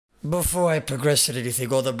Before I progress to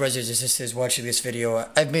anything, all the brothers and sisters watching this video,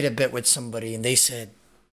 I've made a bet with somebody and they said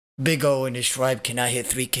Big O and his tribe cannot hit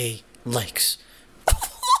 3K likes.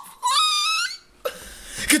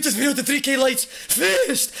 Get this video to 3K likes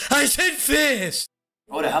fast! I said fast!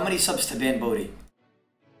 Oda, how many subs to ban Bodhi?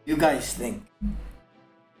 You guys think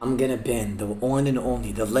I'm gonna ban the one and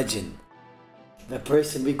only, the legend, the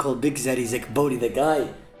person we call Big Zaddy Zik Bodhi, the guy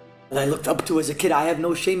that I looked up to as a kid. I have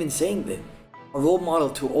no shame in saying that. A role model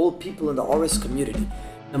to all people in the RS community.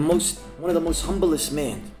 One of the most humblest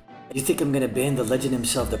men. You think I'm gonna ban the legend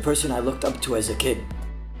himself, the person I looked up to as a kid?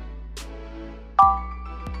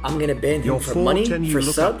 I'm gonna ban him for money, for you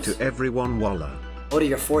look subs? up to everyone, wallah. Oda,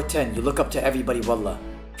 you're 410. You look up to everybody, wallah.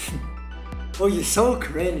 Oh, you're so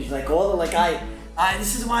cringe. Like all the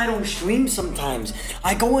this is why I don't stream sometimes.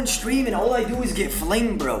 I go on stream and all I do is get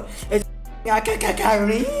flamed, bro. It's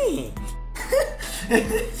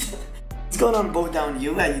What's going on, Bo Down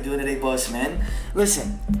You? How you doing today, boss man?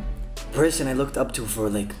 Listen, person I looked up to for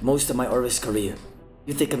like most of my Oris career.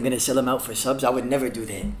 You think I'm gonna sell him out for subs? I would never do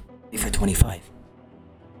that. Maybe for 25.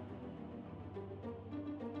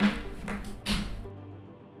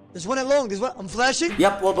 There's one at long, there's one. I'm flashing?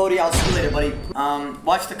 Yep, well, Bodhi, I'll see you later, buddy.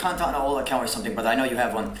 Watch the content on a whole account or something, brother. I know you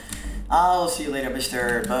have one. I'll see you later,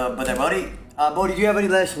 Mr. Brother Bodhi. Bodhi, do you have any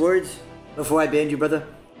last words before I ban you, brother?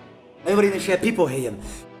 Everybody in the chat, people hate him.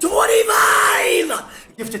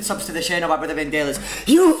 25! Gifted subs to the channel by Brother Vandalis.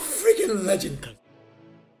 You freaking legend.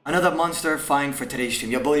 Another monster find for today's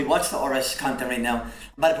stream. Yo, Bodhi, watch the RS content right now. I'm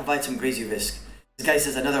about to provide some crazy risk. This guy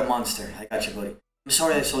says another monster. I got you, Bodhi. I'm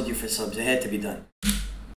sorry I sold you for subs. It had to be done.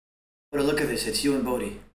 But look at this. It's you and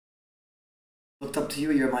Bodhi. Looked up to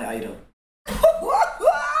you. You're my idol.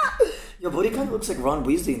 Yo, Bodhi kind of looks like Ron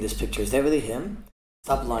Weasley in this picture. Is that really him?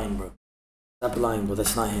 Stop lying, bro. Stop lying, bro.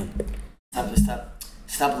 That's not him.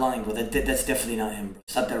 Stop lying, bro. That's definitely not him, bro.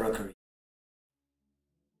 Stop that rookery.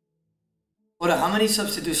 Oda, how many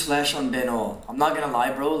subs to do slash on Ben All? I'm not gonna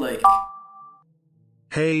lie, bro. Like.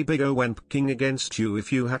 Hey Big O, when picking against you,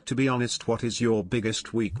 if you had to be honest, what is your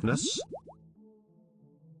biggest weakness?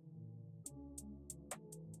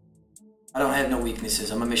 I don't have no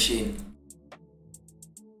weaknesses. I'm a machine.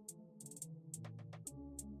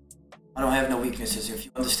 I don't have no weaknesses. If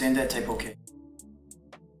you understand that, type okay.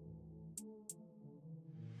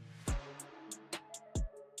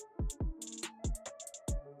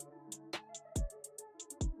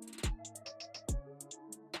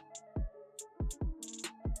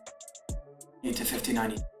 To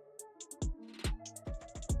 5090.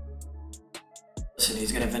 Listen,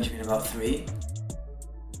 he's gonna avenge me in about 3.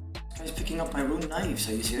 This guy's picking up my rune knives.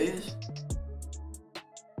 Are you serious?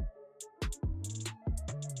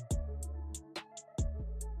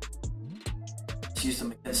 Let's use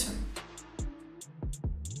them against him.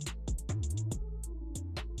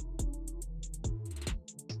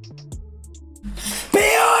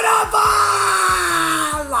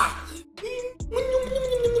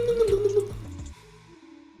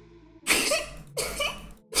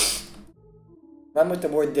 I'm with the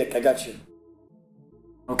word dick, I got you.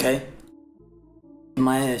 Okay?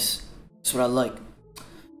 My ass. That's what I like.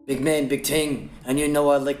 Big man, big ting, and you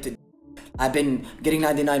know I like to. I've been getting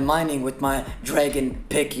 99 mining with my dragon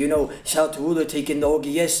pick. You know, South Ruler taking the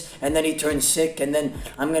OGS, and then he turns sick, and then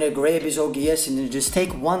I'm gonna grab his OGS and then just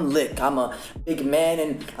take one lick. I'm a big man,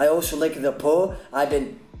 and I also like the po. I've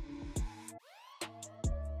been.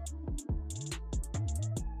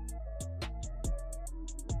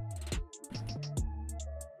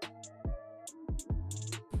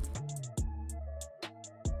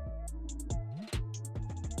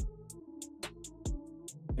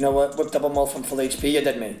 You know what? Whipped up them all from full HP. You're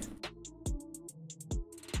dead, mate.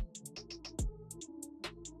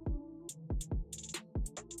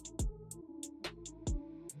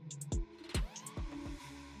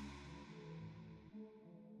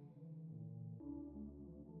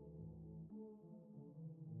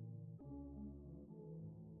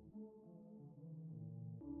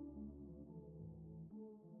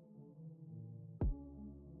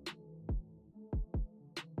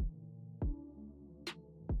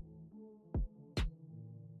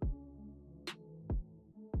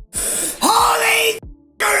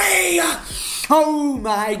 Oh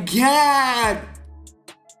my god!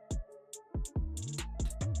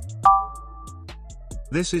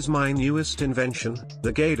 This is my newest invention,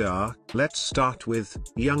 the gaydar. Let's start with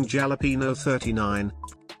young jalapeno 39.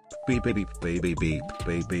 Beep beep beep beep beep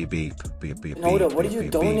beep beep beep beep beep. Oda, what are you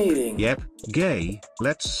donating? Yep, gay.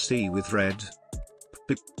 Let's see with red.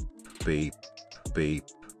 Beep beep beep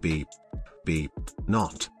beep beep.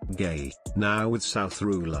 Not gay. Now with South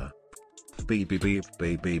Ruler.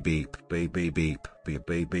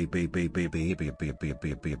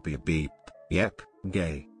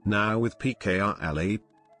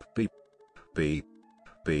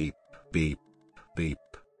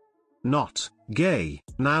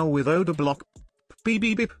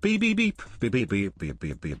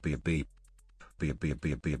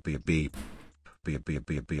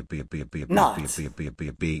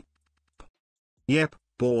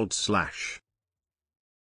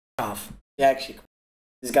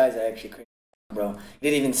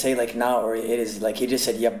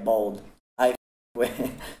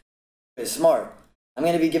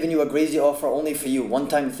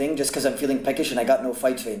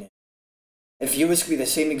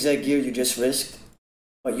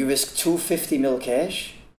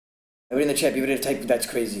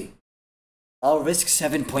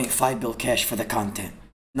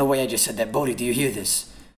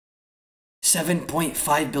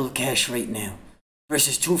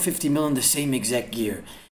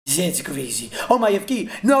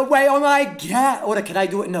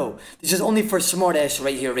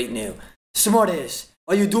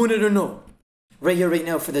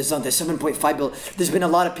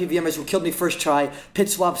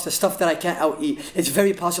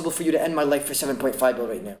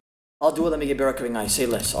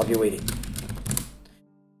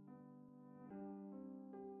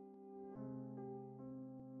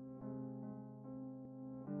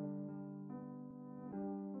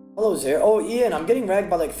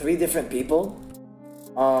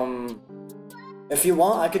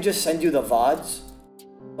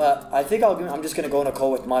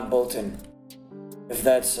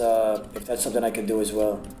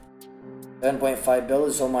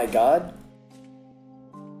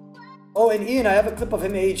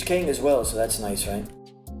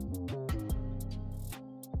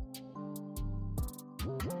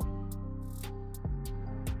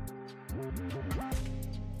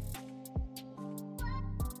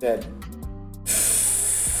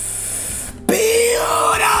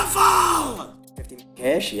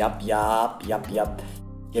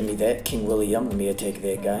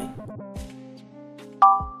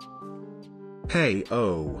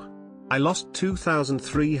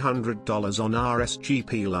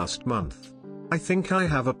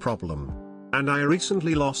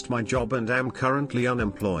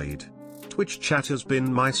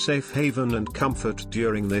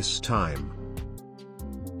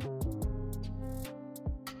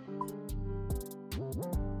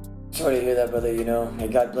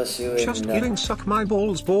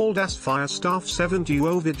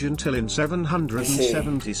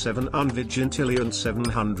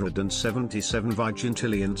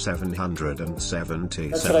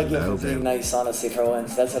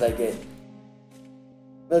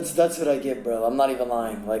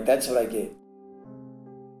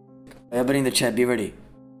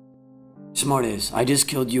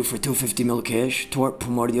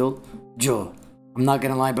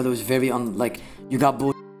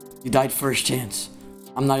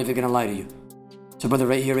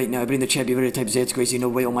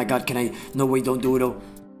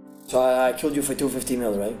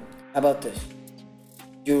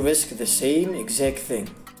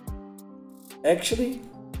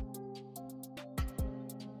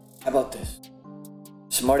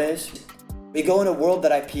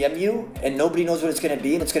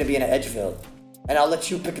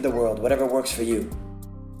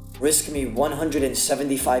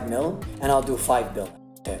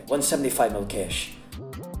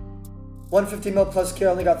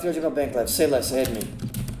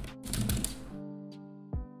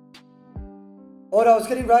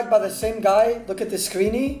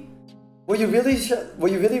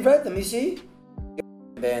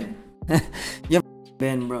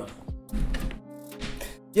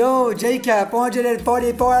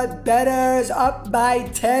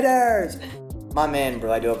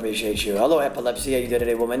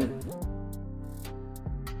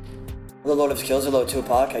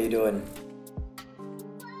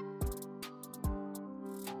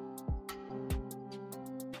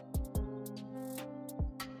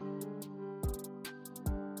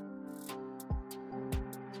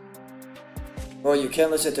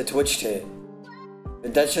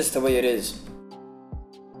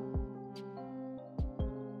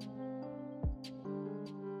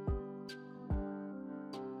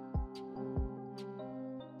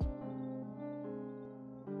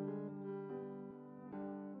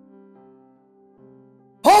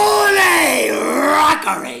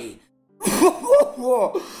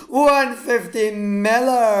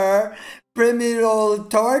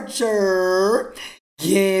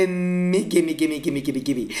 Gimme, gimme, gimme, gimme, gimme,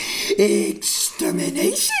 gimme.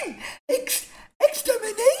 Extermination!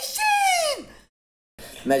 Extermination!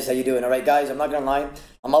 Mez, how you doing? Alright guys, I'm not gonna lie.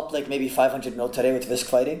 I'm up like maybe 500 mil today with Risk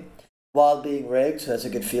fighting. While being rigged, so that's a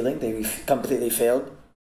good feeling. They completely failed.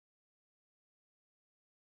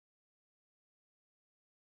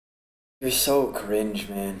 You're so cringe,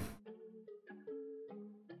 man.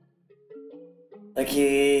 Like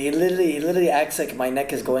he literally acts like my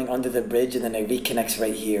neck is going under the bridge and then it reconnects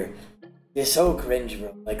right here. You're so cringe,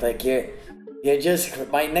 bro. Like you're just,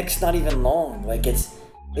 my neck's not even long. Like it's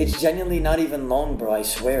genuinely not even long, bro. I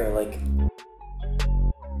swear. Like,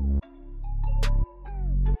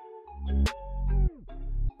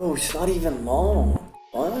 oh, it's not even long.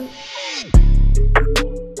 What?